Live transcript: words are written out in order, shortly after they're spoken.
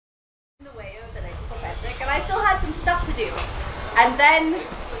do. And then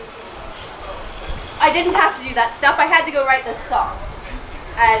I didn't have to do that stuff. I had to go write this song.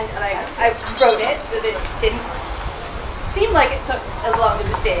 And I wrote it, but it didn't seem like it took as long as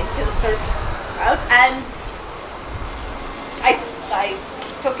it did, because it sort of out. And I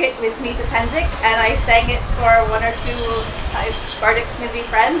took it with me to Penzic, and I sang it for one or two of my Bardic movie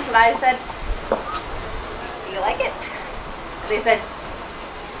friends, and I said, "Do you like it?" And they said,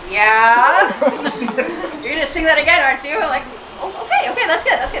 "Yeah." "You're gonna sing that again, aren't you?" I'm like, "Oh, okay, that's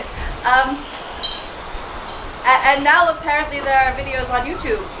good. And now apparently there are videos on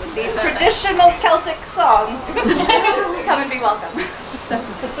YouTube with the traditional Celtic song. Come and be welcome.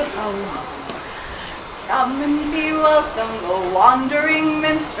 Come and be welcome, O wandering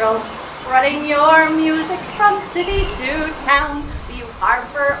minstrel, spreading your music from city to town. Be you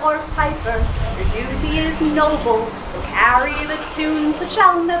harper or piper, your duty is noble. You'll carry the tunes that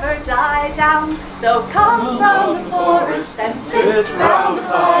shall never die down. So come from the forest and sit round the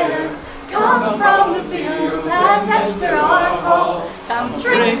fire. Come from the field and enter our hall. Come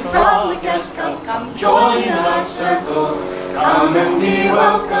drink from the guest cup, come join in our circle. Come and be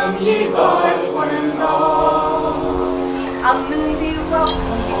welcome, ye bards, one and all. Come and be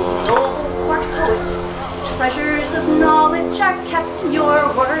welcome, ye noble court poets. Treasures of knowledge are kept in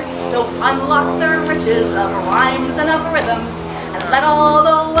your words, so unlock the riches of rhymes and of rhythms, and let all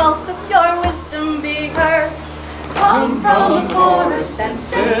the wealth of your wisdom be heard. Come from the forest and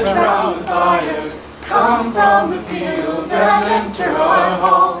sit round the fire. Come from the field and enter our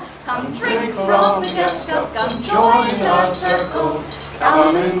hall. Come drink from the guest cup, come join in our circle.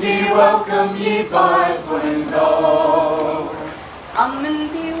 Come and be welcome, ye bards, one and all. Come and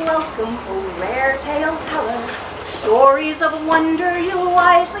be welcome, O rare tale teller. Stories of wonder you'll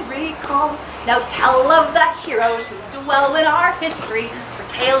wisely recall. Now tell of the heroes who dwell in our history, for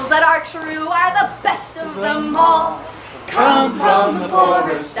tales that are true are the best of them all. Come from the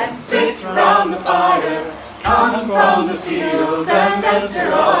forest and sit round the fire. Come from the fields and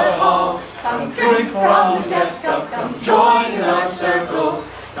enter our hall. Come drink from the guest cup, come join in our circle.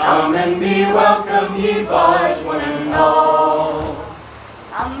 Come and be welcome, ye bards, one and all.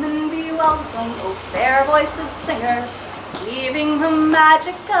 Come and be welcome, O fair-voiced singer. Weaving the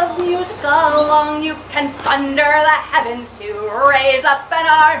magic of music along, you can thunder the heavens to raise up an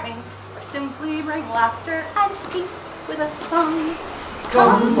army, or simply bring laughter and peace with a song.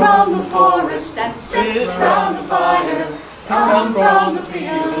 Come from the forest and sit round the fire. Come from the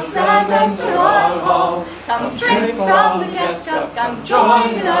fields and enter our hall. Come drink from the guest cup, come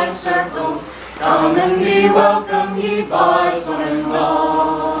join in our circle. Come and be welcome, ye bards, one and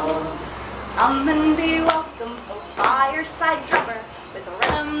all. Come and be welcome, O fireside drummer, with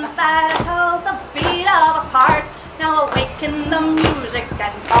rhythms that echo the beat of a heart. Now awaken the music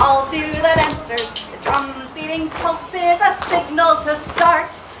and call to the dancers. The drums beating pulses, a signal to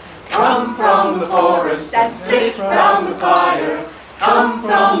start. Come from the forest and sit round the fire. Come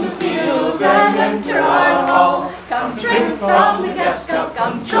from the fields and enter our hall. Come drink from the guest cup,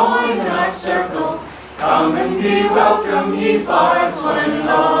 come join in our circle. Come and be welcome, ye bards, one and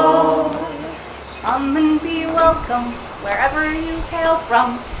all. Come and be welcome, wherever you hail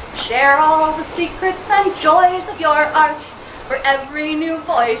from. Share all the secrets and joys of your art. For every new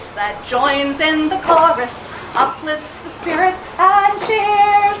voice that joins in the chorus uplifts the spirit and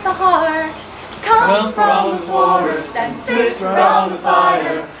cheers the heart. Come from the forest and sit round the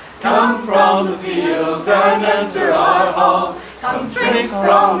fire. Come from the fields and enter our hall. Come drink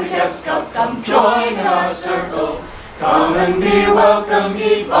from the guest cup, come join in our circle. Come and be welcome,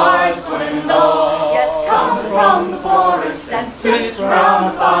 ye bards, one and all. Yes, come from the forest and sit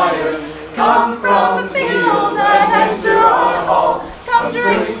round the fire. Come from the fields and enter our hall. Come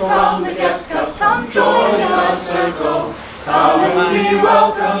drink from the guest cup, come join in our circle. Come and be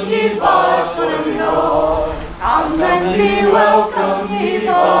welcome, ye bards, one and all. Come and be welcome.